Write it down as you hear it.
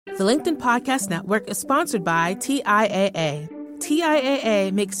The LinkedIn Podcast Network is sponsored by TIAA.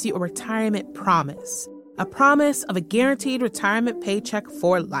 TIAA makes you a retirement promise, a promise of a guaranteed retirement paycheck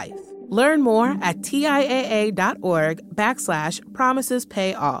for life. Learn more at TIAA.org/promises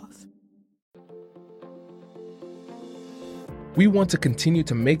pay off. We want to continue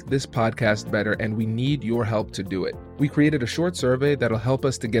to make this podcast better, and we need your help to do it. We created a short survey that'll help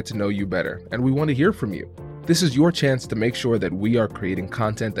us to get to know you better, and we want to hear from you. This is your chance to make sure that we are creating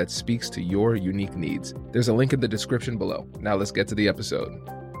content that speaks to your unique needs. There's a link in the description below. Now let's get to the episode.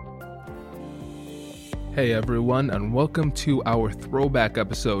 Hey everyone, and welcome to our throwback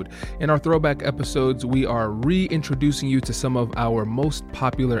episode. In our throwback episodes, we are reintroducing you to some of our most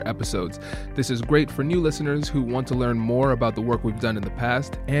popular episodes. This is great for new listeners who want to learn more about the work we've done in the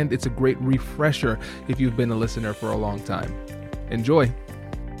past, and it's a great refresher if you've been a listener for a long time. Enjoy.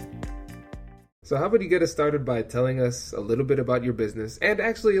 So how about you get us started by telling us a little bit about your business and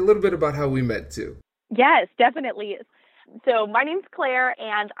actually a little bit about how we met too? Yes, definitely. So my name's Claire,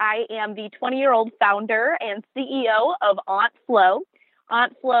 and I am the 20-year-old founder and CEO of Aunt Flo.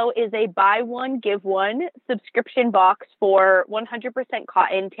 Aunt Flo is a buy one, give one subscription box for 100%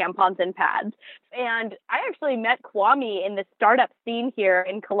 cotton tampons and pads. And I actually met Kwame in the startup scene here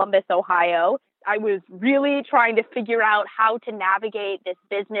in Columbus, Ohio. I was really trying to figure out how to navigate this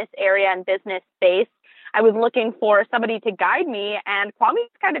business area and business space. I was looking for somebody to guide me, and Kwame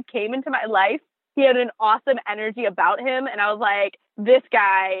kind of came into my life. He had an awesome energy about him, and I was like, this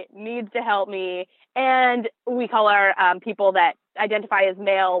guy needs to help me. And we call our people that identify as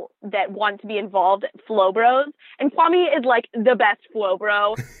male that want to be involved Flow Bros. And Kwame is like the best Flow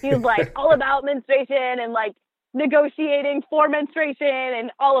Bro. He's like all about menstruation and like negotiating for menstruation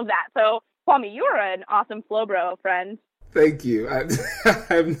and all of that. So Kwame, you're an awesome Flow Bro, friend. Thank you.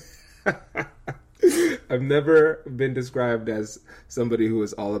 I've never been described as somebody who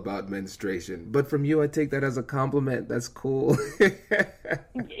is all about menstruation, but from you, I take that as a compliment. That's cool.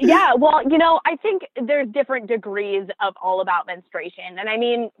 Yeah, well, I think there's different degrees of all about menstruation. And I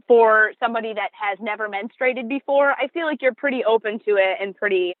mean, for somebody that has never menstruated before, I feel like you're pretty open to it and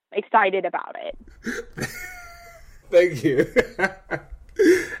pretty excited about it. Thank you.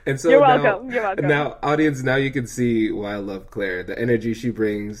 And so You're welcome. Now, audience, now you can see why I love Claire. The energy she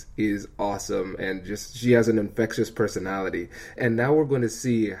brings is awesome, and she has an infectious personality. And now we're going to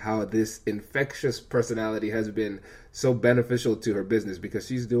see how this infectious personality has been so beneficial to her business because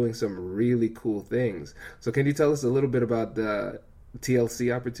she's doing some really cool things. So can you tell us a little bit about the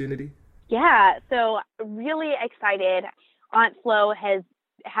TLC opportunity? Yeah, so really excited. Aunt Flo has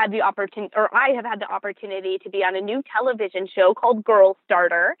had the opportunity, or I have had the opportunity to be on a new television show called Girl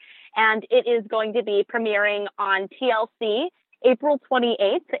Starter, and it is going to be premiering on TLC April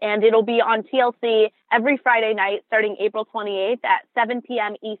 28th, and it'll be on TLC every Friday night starting April 28th at 7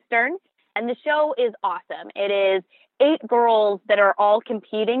 p.m. Eastern. And the show is awesome. It is 8 girls that are all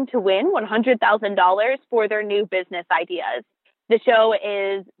competing to win $100,000 for their new business ideas. The show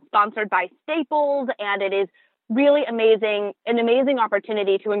is sponsored by Staples, and it is really an amazing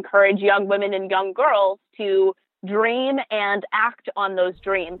opportunity to encourage young women and young girls to dream and act on those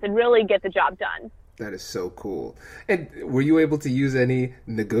dreams and really get the job done. That is so cool. And were you able to use any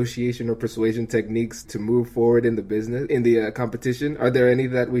negotiation or persuasion techniques to move forward in the business, in the competition? Are there any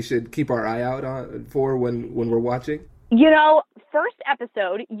that we should keep our eye out for when we're watching? First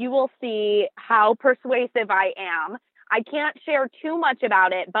episode, you will see how persuasive I am. I can't share too much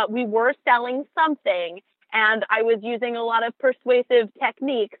about it, but we were selling something. And I was using a lot of persuasive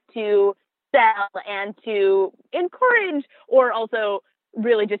techniques to sell and to encourage, or also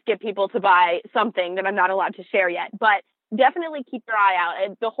really just get people to buy something that I'm not allowed to share yet. But definitely keep your eye out.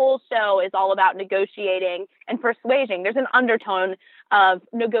 And the whole show is all about negotiating and persuasion. There's an undertone of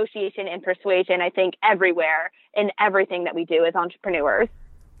negotiation and persuasion, I think, everywhere in everything that we do as entrepreneurs.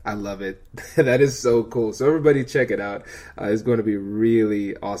 I love it. That is so cool. So everybody check it out. It's going to be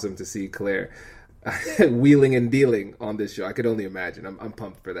really awesome to see Claire wheeling and dealing on this show. I could only imagine. I'm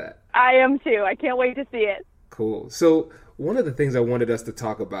pumped for that. I am too. I can't wait to see it. Cool. So one of the things I wanted us to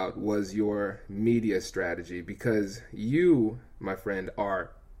talk about was your media strategy, because you, my friend, are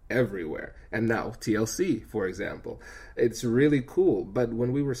everywhere. And now TLC, for example. It's really cool. But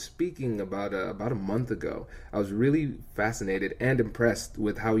when we were speaking about a month ago, I was really fascinated and impressed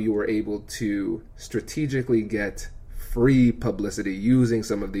with how you were able to strategically get free publicity using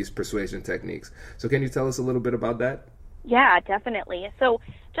some of these persuasion techniques. So can you tell us a little bit about that? Yeah, definitely. So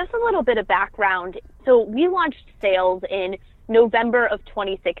just a little bit of background. So we launched sales in November of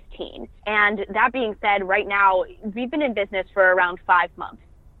 2016. And that being said, right now, we've been in business for around 5 months.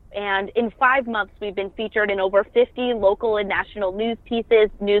 And in 5 months, we've been featured in over 50 local and national news pieces,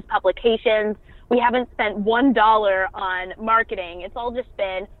 news publications. We haven't spent $1 on marketing. It's all just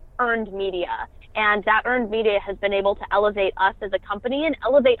been earned media. And that earned media has been able to elevate us as a company and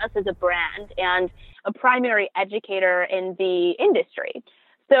elevate us as a brand and a primary educator in the industry.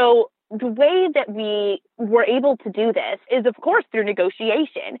 So the way that we were able to do this is, of course, through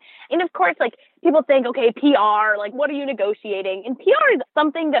negotiation. And of course, like, people think, okay, PR, like, what are you negotiating? And PR is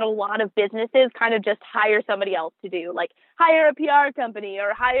something that a lot of businesses kind of just hire somebody else to do, like hire a PR company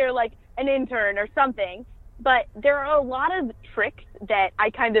or hire like an intern or something. But there are a lot of tricks that I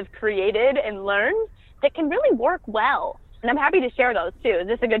kind of created and learned that can really work well. And I'm happy to share those too. Is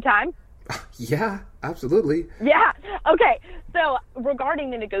this a good time? Yeah, absolutely. Yeah. Okay. So regarding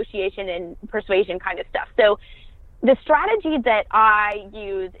the negotiation and persuasion kind of stuff. So the strategy that I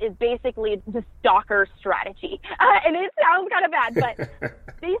use is basically the stalker strategy. And it sounds kind of bad,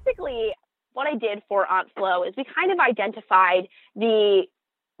 but basically what I did for AuntFlo is we kind of identified the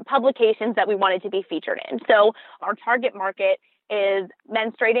publications that we wanted to be featured in. So our target market is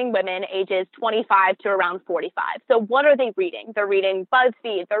menstruating women ages 25 to around 45. So what are they reading? They're reading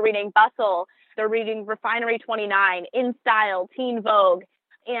BuzzFeed, they're reading Bustle, they're reading Refinery 29, InStyle, Teen Vogue,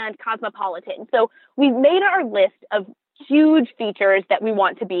 and Cosmopolitan. So we've made our list of huge features that we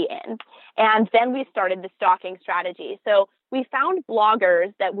want to be in. And then we started the stalking strategy. So we found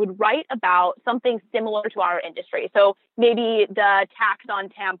bloggers that would write about something similar to our industry. So maybe the tax on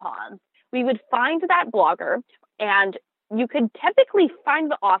tampons. We would find that blogger, and you could typically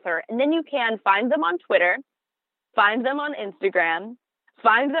find the author, and then you can find them on Twitter, find them on Instagram,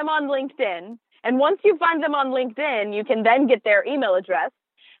 find them on LinkedIn. And once you find them on LinkedIn, you can then get their email address.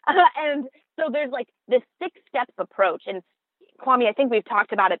 And so there's like this 6-step approach. And Kwame, I think we've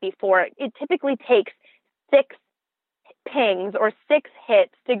talked about it before. It typically takes 6 pings or 6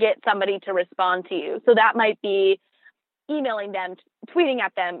 hits to get somebody to respond to you. So that might be emailing them, tweeting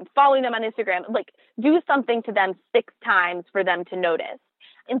at them, following them on Instagram, like do something to them 6 times for them to notice.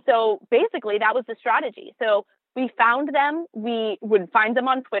 And so basically that was the strategy. So we found them, we would find them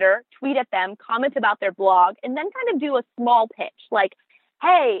on Twitter, tweet at them, comment about their blog, and then kind of do a small pitch like,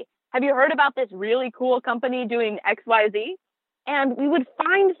 hey, have you heard about this really cool company doing XYZ? And we would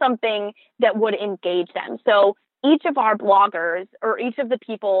find something that would engage them. So each of our bloggers or each of the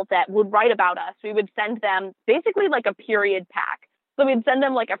people that would write about us, we would send them basically like a period pack. So we'd send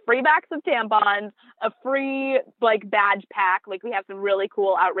them like a free box of tampons, a free like badge pack. Like we have some really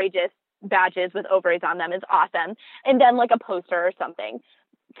cool, outrageous badges with ovaries on them. Is awesome. And then like a poster or something.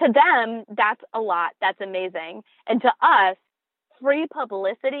 To them, that's a lot. That's amazing. And to us, free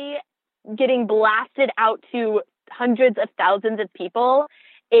publicity, getting blasted out to hundreds of thousands of people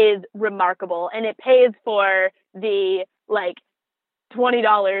is remarkable. And it pays for the like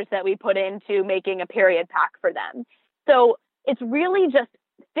 $20 that we put into making a period pack for them. So it's really just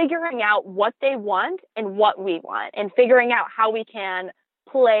figuring out what they want and what we want, and figuring out how we can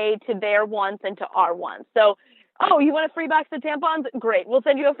play to their wants and to our wants. So, oh, you want a free box of tampons? Great. We'll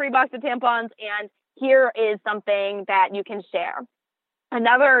send you a free box of tampons, and here is something that you can share.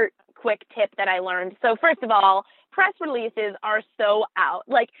 Another quick tip that I learned. So first of all, press releases are so out.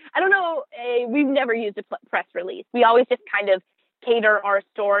 Like, I don't know, we've never used a press release. We always just kind of cater our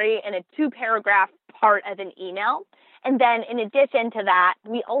story in a 2-paragraph part of an email. And then in addition to that,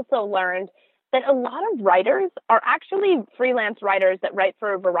 we also learned that a lot of writers are actually freelance writers that write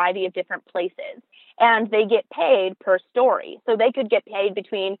for a variety of different places, and they get paid per story. So they could get paid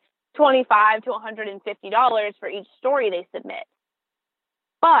between $25 to $150 for each story they submit.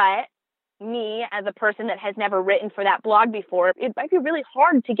 But me, as a person that has never written for that blog before, it might be really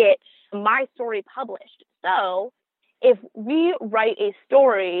hard to get my story published. So if we write a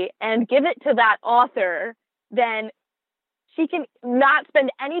story and give it to that author, then she can not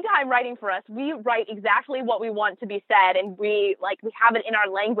spend any time writing for us. We write exactly what we want to be said, and we have it in our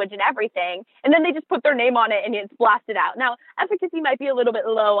language and everything. And then they just put their name on it and it's blasted out. Now, efficacy might be a little bit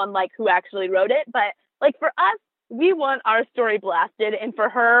low on like who actually wrote it, but like for us, we want our story blasted, and for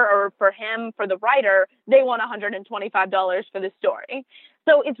her or for him, for the writer, they want $125 for the story.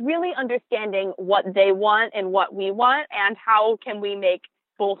 So it's really understanding what they want and what we want, and how can we make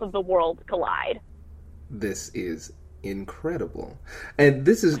both of the worlds collide. This is incredible, and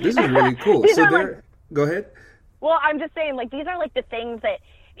this is really cool. So go ahead. Well, I'm just saying, like, these are like the things that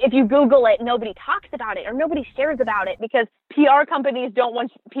if you Google it, nobody talks about it or nobody shares about it, because PR companies don't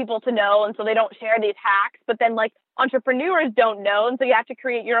want people to know, and so they don't share these hacks. But then like entrepreneurs don't know, and so you have to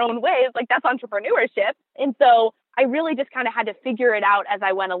create your own ways. Like, that's entrepreneurship. And so I really just kind of had to figure it out as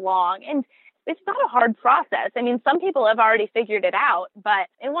I went along. And it's not a hard process. I mean, some people have already figured it out,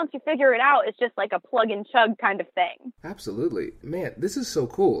 and once you figure it out, it's just like a plug and chug kind of thing. Absolutely. Man, this is so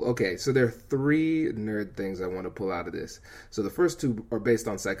cool. Okay, so there are 3 nerd things I want to pull out of this. So the first 2 are based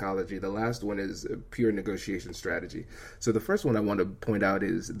on psychology. The last one is a pure negotiation strategy. So the first one I want to point out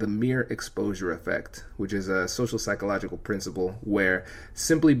is the mere exposure effect, which is a social psychological principle where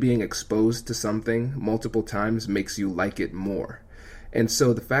simply being exposed to something multiple times makes you like it more. And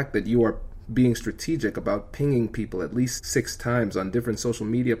so the fact that you are being strategic about pinging people at least 6 times on different social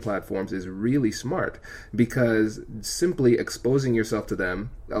media platforms is really smart, because simply exposing yourself to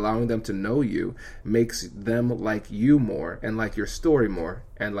them, allowing them to know you, makes them like you more and like your story more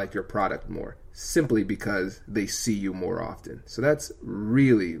and like your product more, simply because they see you more often. So that's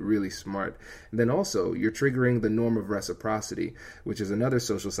really, really smart. And then also, you're triggering the norm of reciprocity, which is another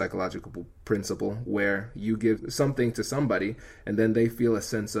social psychological principle where you give something to somebody and then they feel a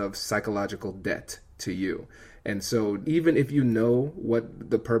sense of psychological debt to you. And so even if you know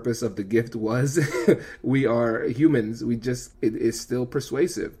what the purpose of the gift was, we are humans, it is still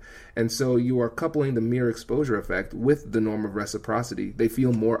persuasive. And so you are coupling the mere exposure effect with the norm of reciprocity. They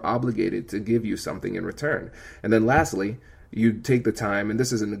feel more obligated to give you something in return. And then lastly, you take the time, and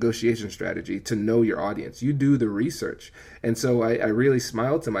this is a negotiation strategy, to know your audience. You do the research. And so I really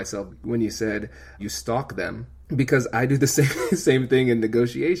smiled to myself when you said you stalk them, because I do the same thing in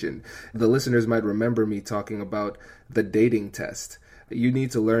negotiation. The listeners might remember me talking about the dating test. You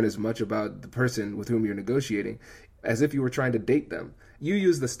need to learn as much about the person with whom you're negotiating as if you were trying to date them. You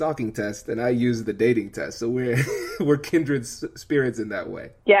use the stalking test and I use the dating test. So we're kindred spirits in that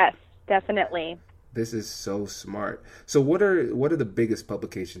way. Yes, definitely. This is so smart. So what are the biggest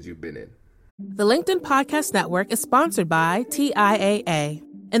publications you've been in? The LinkedIn Podcast Network is sponsored by TIAA.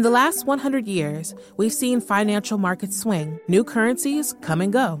 In the last 100 years, we've seen financial markets swing, new currencies come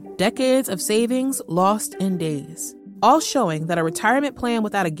and go, decades of savings lost in days, all showing that a retirement plan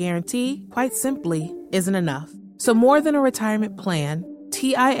without a guarantee, quite simply, isn't enough. So more than a retirement plan,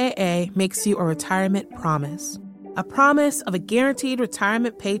 TIAA makes you a retirement promise. A promise of a guaranteed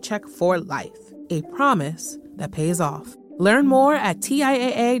retirement paycheck for life. A promise that pays off. Learn more at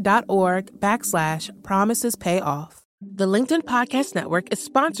TIAA.org/promisespayoff. The LinkedIn Podcast Network is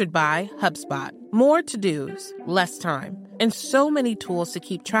sponsored by HubSpot. More to-dos, less time, and so many tools to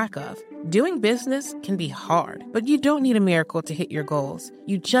keep track of. Doing business can be hard, but you don't need a miracle to hit your goals.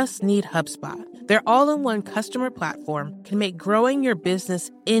 You just need HubSpot. Their all-in-one customer platform can make growing your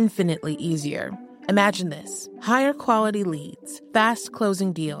business infinitely easier. Imagine this: higher quality leads, fast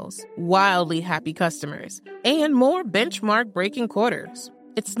closing deals, wildly happy customers, and more benchmark breaking quarters.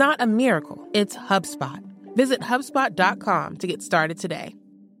 It's not a miracle, it's HubSpot. Visit HubSpot.com to get started today.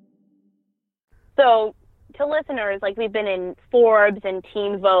 So to listeners, like, we've been in Forbes and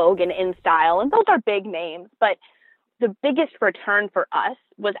Teen Vogue and InStyle, and those are big names, but the biggest return for us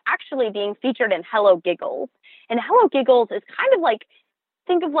was actually being featured in Hello Giggles. And Hello Giggles is kind of like,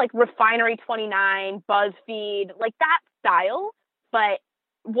 think of like Refinery 29, BuzzFeed, like that style. But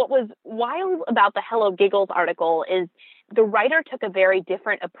what was wild about the Hello Giggles article is the writer took a very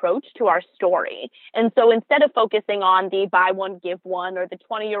different approach to our story. And so instead of focusing on the buy one, give one, or the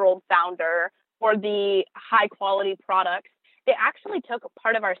 20-year-old founder, or the high quality products, they actually took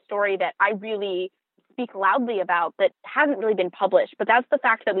part of our story that I really speak loudly about that hasn't really been published. But that's the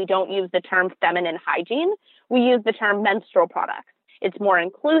fact that we don't use the term feminine hygiene. We use the term menstrual products. It's more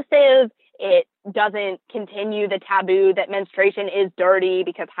inclusive. It doesn't continue the taboo that menstruation is dirty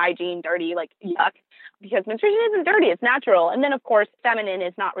because hygiene, dirty, like yuck, because menstruation isn't dirty, it's natural. And then, of course, feminine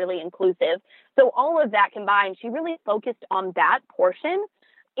is not really inclusive. So all of that combined, she really focused on that portion.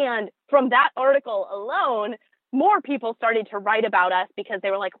 And from that article alone, more people started to write about us because they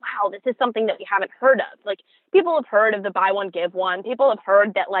were like, wow, this is something that we haven't heard of. Like, people have heard of the buy one, give one. People have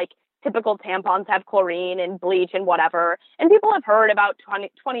heard that, like, typical tampons have chlorine and bleach and whatever. And people have heard about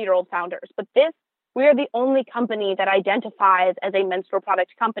 20-year-old founders. But we are the only company that identifies as a menstrual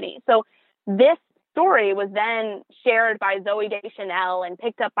product company. So this story was then shared by Zooey Deschanel and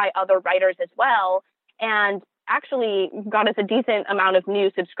picked up by other writers as well, and actually got us a decent amount of new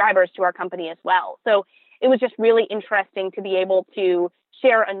subscribers to our company as well. So it was just really interesting to be able to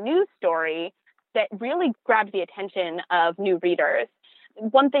share a news story that really grabbed the attention of new readers.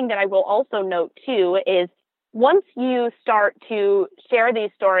 One thing that I will also note too is once you start to share these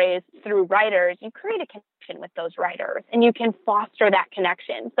stories through writers, you create a connection with those writers and you can foster that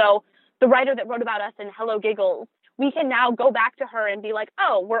connection. So the writer that wrote about us in Hello Giggles, we can now go back to her and be like,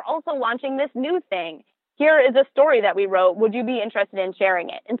 oh, we're also launching this new thing. Here is a story that we wrote. Would you be interested in sharing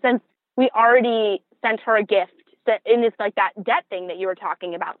it? And since we already sent her a gift like that debt thing that you were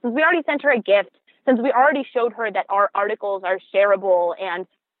talking about. Since we already sent her a gift, since we already showed her that our articles are shareable and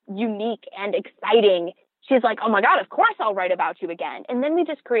unique and exciting, she's like, oh my God, of course I'll write about you again. And then we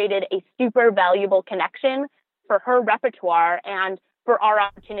just created a super valuable connection for her repertoire and for our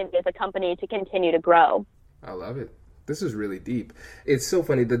opportunity as a company to continue to grow. I love it. This is really deep. It's so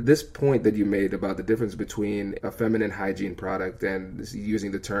funny that this point that you made about the difference between a feminine hygiene product and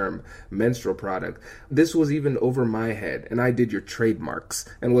using the term menstrual product, this was even over my head, and I did your trademarks.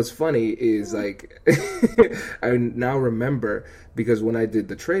 And what's funny is like, I now remember, because when I did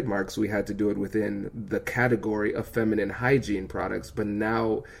the trademarks, we had to do it within the category of feminine hygiene products. But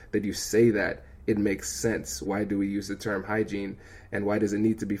now that you say that, it makes sense. Why do we use the term hygiene? And why does it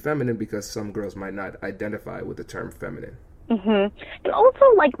need to be feminine? Because some girls might not identify with the term feminine. Mm-hmm. And also,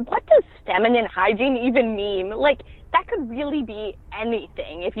 like, what does feminine hygiene even mean? Like, that could really be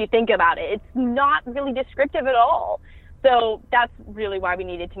anything if you think about it. It's not really descriptive at all. So that's really why we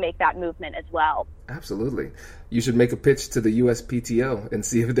needed to make that movement as well. Absolutely. You should make a pitch to the USPTO and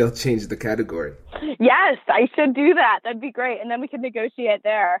see if they'll change the category. Yes, I should do that. That'd be great. And then we could negotiate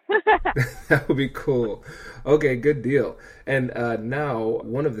there. That would be cool. Okay, good deal. And now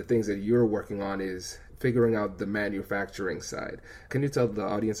one of the things that you're working on is figuring out the manufacturing side. Can you tell the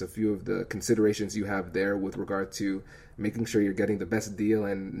audience a few of the considerations you have there with regard to making sure you're getting the best deal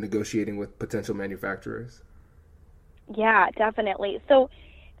and negotiating with potential manufacturers? Yeah, definitely. So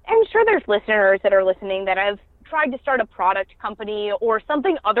I'm sure there's listeners that are listening that have tried to start a product company or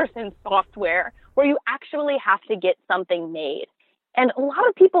something other than software where you actually have to get something made. And a lot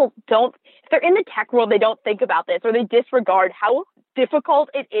of people don't, if they're in the tech world, they don't think about this, or they disregard how difficult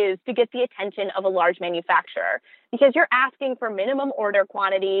it is to get the attention of a large manufacturer, because you're asking for minimum order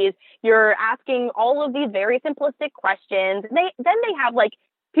quantities. You're asking all of these very simplistic questions. Then they have like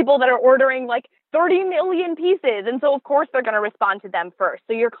people that are ordering like 30 million pieces. And so, of course, they're going to respond to them first.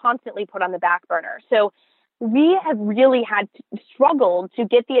 So you're constantly put on the back burner. So we have really struggled to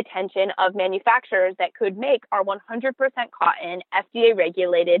get the attention of manufacturers that could make our 100% cotton,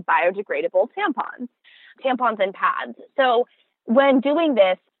 FDA-regulated, biodegradable tampons and pads. So when doing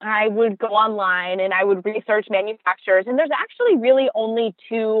this, I would go online and I would research manufacturers. And there's actually really only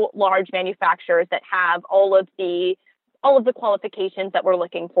 2 large manufacturers that have all of the qualifications that we're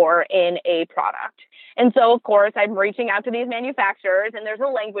looking for in a product. And so, of course, I'm reaching out to these manufacturers, and there's a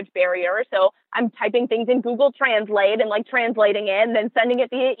language barrier. So I'm typing things in Google Translate and like translating it and then sending it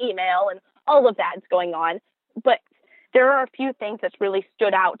via email, and all of that's going on. But there are a few things that's really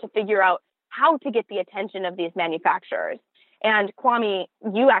stood out to figure out how to get the attention of these manufacturers. And Kwame,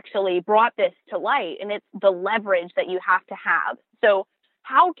 you actually brought this to light, and it's the leverage that you have to have. So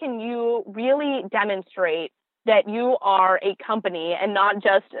how can you really demonstrate that you are a company and not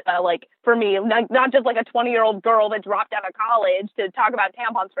just like, for me, not just like a 20-year-old girl that dropped out of college to talk about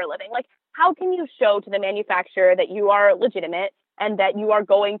tampons for a living? Like, how can you show to the manufacturer that you are legitimate and that you are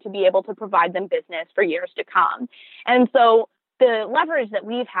going to be able to provide them business for years to come? And so the leverage that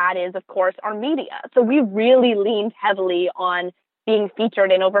we've had is, of course, our media. So we've really leaned heavily on being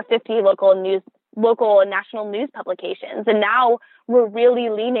featured in over 50 local and national news publications. And now we're really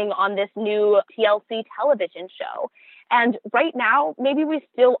leaning on this new TLC television show. And right now, maybe we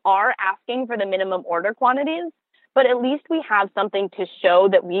still are asking for the minimum order quantities, but at least we have something to show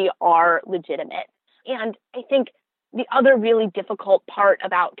that we are legitimate. And I think the other really difficult part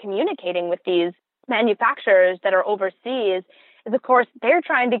about communicating with these manufacturers that are overseas is, of course, they're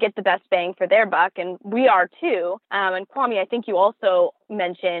trying to get the best bang for their buck, and we are too. And Kwame, I think you also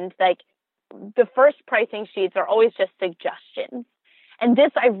mentioned, like, the first pricing sheets are always just suggestions. And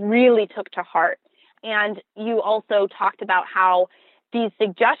this I really took to heart. And you also talked about how these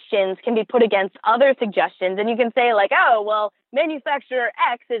suggestions can be put against other suggestions. And you can say like, oh, well, manufacturer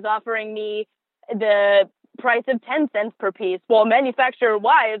X is offering me the price of 10 cents per piece, while manufacturer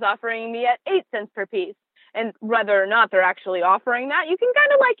Y is offering me at 8 cents per piece. And whether or not they're actually offering that, you can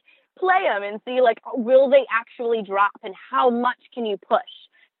kind of like play them and see like, will they actually drop and how much can you push?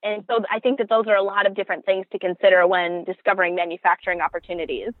 And so I think that those are a lot of different things to consider when discovering manufacturing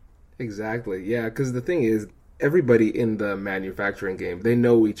opportunities. Exactly. Yeah, because the thing is, everybody in the manufacturing game, they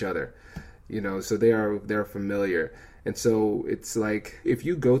know each other, so they're familiar. And so it's like, if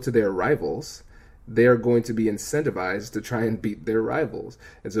you go to their rivals, they're going to be incentivized to try and beat their rivals.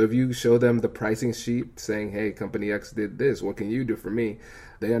 And so if you show them the pricing sheet saying, hey, company X did this, what can you do for me?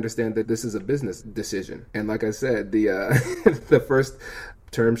 They understand that this is a business decision. And like I said, the the first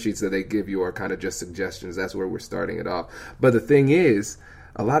term sheets that they give you are kind of just suggestions. That's where we're starting it off. But the thing is,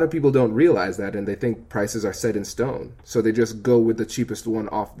 a lot of people don't realize that, and they think prices are set in stone. So they just go with the cheapest one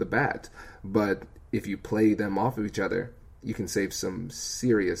off the bat. But if you play them off of each other, you can save some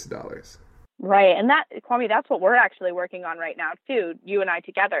serious dollars. Right. And that, Kwame, that's what we're actually working on right now too, you and I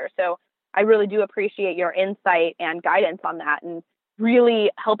together. So I really do appreciate your insight and guidance on that, and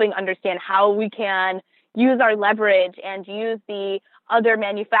really helping understand how we can use our leverage and use the other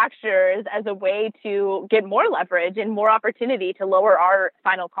manufacturers as a way to get more leverage and more opportunity to lower our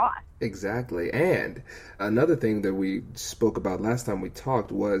final cost. Exactly. And another thing that we spoke about last time we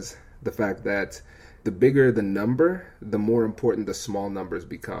talked was the fact that the bigger the number, the more important the small numbers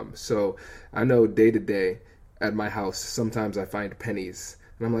become. So I know day to day at my house, sometimes I find pennies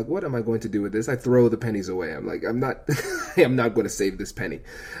and I'm like, what am I going to do with this? I throw the pennies away. I'm like, I'm not going to save this penny.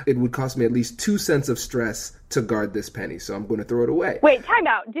 It would cost me at least 2 cents of stress to guard this penny. So I'm going to throw it away. Wait, time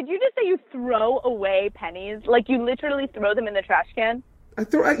out. Did you just say you throw away pennies? Like you literally throw them in the trash can?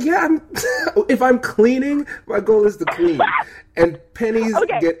 If I'm cleaning, my goal is to clean, and pennies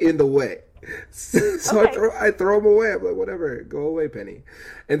get in the way. So I throw them away. I'm like, whatever, go away, penny.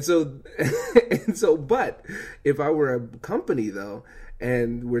 And so, but if I were a company though,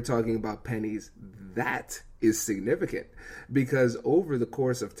 and we're talking about pennies, that is significant, because over the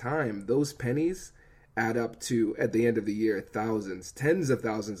course of time, those pennies add up to, at the end of the year, thousands, tens of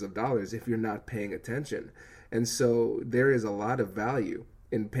thousands of dollars if you're not paying attention. And so there is a lot of value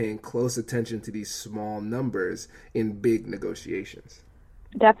in paying close attention to these small numbers in big negotiations.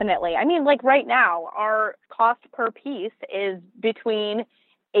 Definitely. I mean, like right now, our cost per piece is between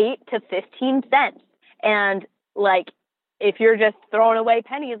 8 to 15 cents. And like, if you're just throwing away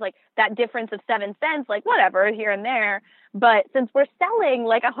pennies, like that difference of 7 cents, like whatever, here and there. But since we're selling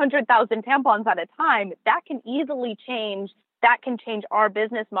like 100,000 tampons at a time, that can easily change. That can change our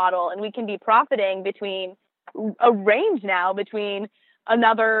business model. And we can be profiting between a range now between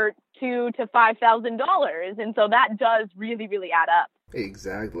another $2,000 to $5,000. And so that does really, really add up.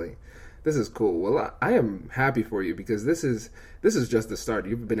 Exactly. This is cool. Well, I am happy for you, because this is just the start.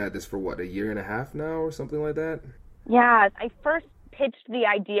 You've been at this for what, a year and a half now or something like that? Yeah, I first pitched the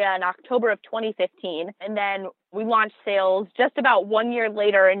idea in October of 2015, and then we launched sales just about 1 year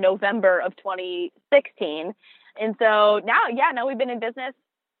later in November of 2016. And so now we've been in business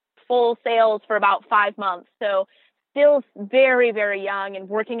full sales for about 5 months. So still very, very young and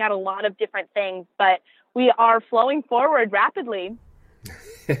working out a lot of different things, but we are flowing forward rapidly.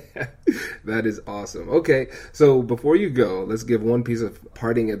 That is awesome. Okay, so before you go, let's give one piece of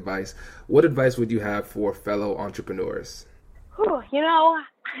parting advice. What advice would you have for fellow entrepreneurs?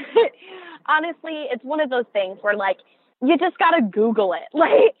 Honestly, it's one of those things where like, you just got to Google it.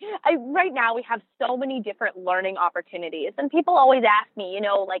 Like right now we have so many different learning opportunities, and people always ask me,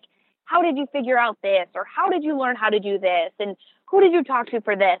 like, how did you figure out this? Or how did you learn how to do this? And who did you talk to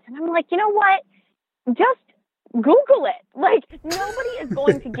for this? And I'm like, you know what? Just Google it. Like, nobody is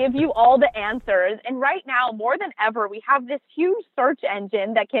going to give you all the answers. And right now, more than ever, we have this huge search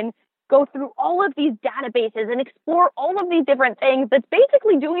engine that can go through all of these databases and explore all of these different things that's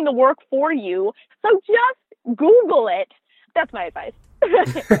basically doing the work for you. So just Google it. That's my advice.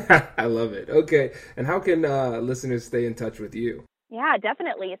 I love it. Okay. And how can listeners stay in touch with you? Yeah,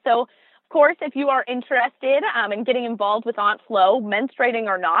 definitely. So, of course, if you are interested in getting involved with Aunt Flo, menstruating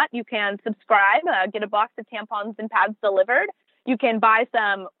or not, you can subscribe, get a box of tampons and pads delivered. You can buy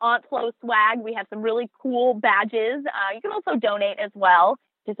some Aunt Flo swag. We have some really cool badges. You can also donate as well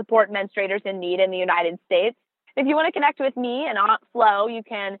to support menstruators in need in the United States. If you want to connect with me and Aunt Flo, you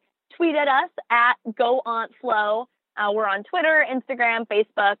can tweet at us at GoAuntFlo. We're on Twitter, Instagram,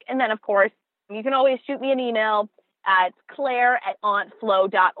 Facebook, and then, of course, you can always shoot me an email at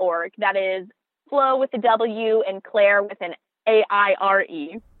claire@auntflo.org. That is Flo with a W and Claire with an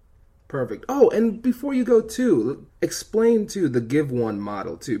AIRE. Perfect. Oh, and before you go too, explain too the Give One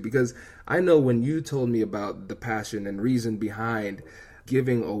model too, because I know when you told me about the passion and reason behind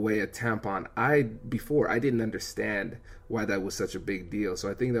giving away a tampon, I didn't understand why that was such a big deal.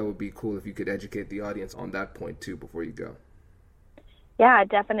 So I think that would be cool if you could educate the audience on that point too before you go. Yeah,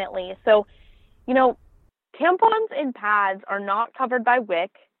 definitely. So, tampons and pads are not covered by WIC.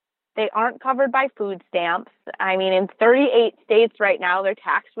 They aren't covered by food stamps. I mean, in 38 states right now, they're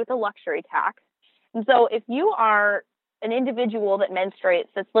taxed with a luxury tax. And so if you are an individual that menstruates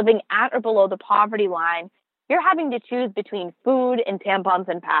that's living at or below the poverty line, you're having to choose between food and tampons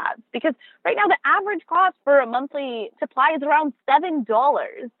and pads, because right now the average cost for a monthly supply is around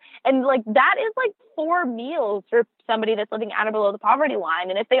 $7. And like that is like 4 meals for somebody that's living at or below the poverty line.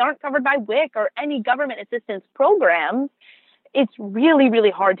 And if they aren't covered by WIC or any government assistance programs, it's really,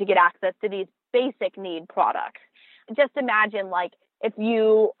 really hard to get access to these basic need products. Just imagine like if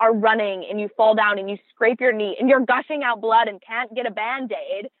you are running and you fall down and you scrape your knee and you're gushing out blood and can't get a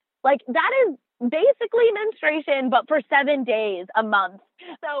Band-Aid, like that is basically menstruation, but for 7 days a month.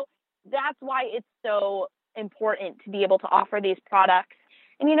 So that's why it's so important to be able to offer these products.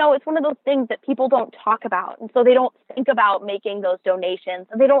 And, it's one of those things that people don't talk about. And so they don't think about making those donations,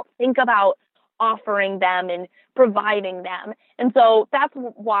 and they don't think about offering them and providing them. And so that's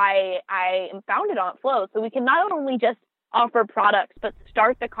why I am founded Aunt Flo. So we can not only just offer products, but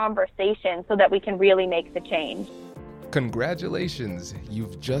start the conversation so that we can really make the change. Congratulations!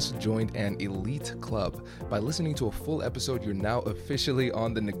 You've just joined an elite club. By listening to a full episode, you're now officially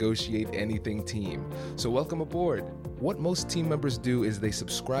on the Negotiate Anything team. So welcome aboard. What most team members do is they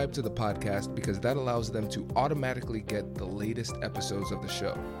subscribe to the podcast because that allows them to automatically get the latest episodes of the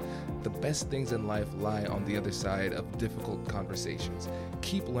show. The best things in life lie on the other side of difficult conversations.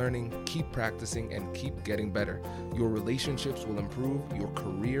 Keep learning, keep practicing, and keep getting better. Your relationships will improve, your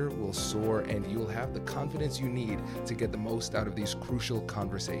career will soar, and you'll have the confidence you need to get the most out of these crucial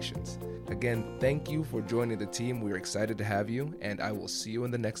conversations. Again, thank you for joining the team. We're excited to have you, and I will see you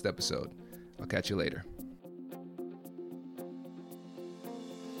in the next episode. I'll catch you later.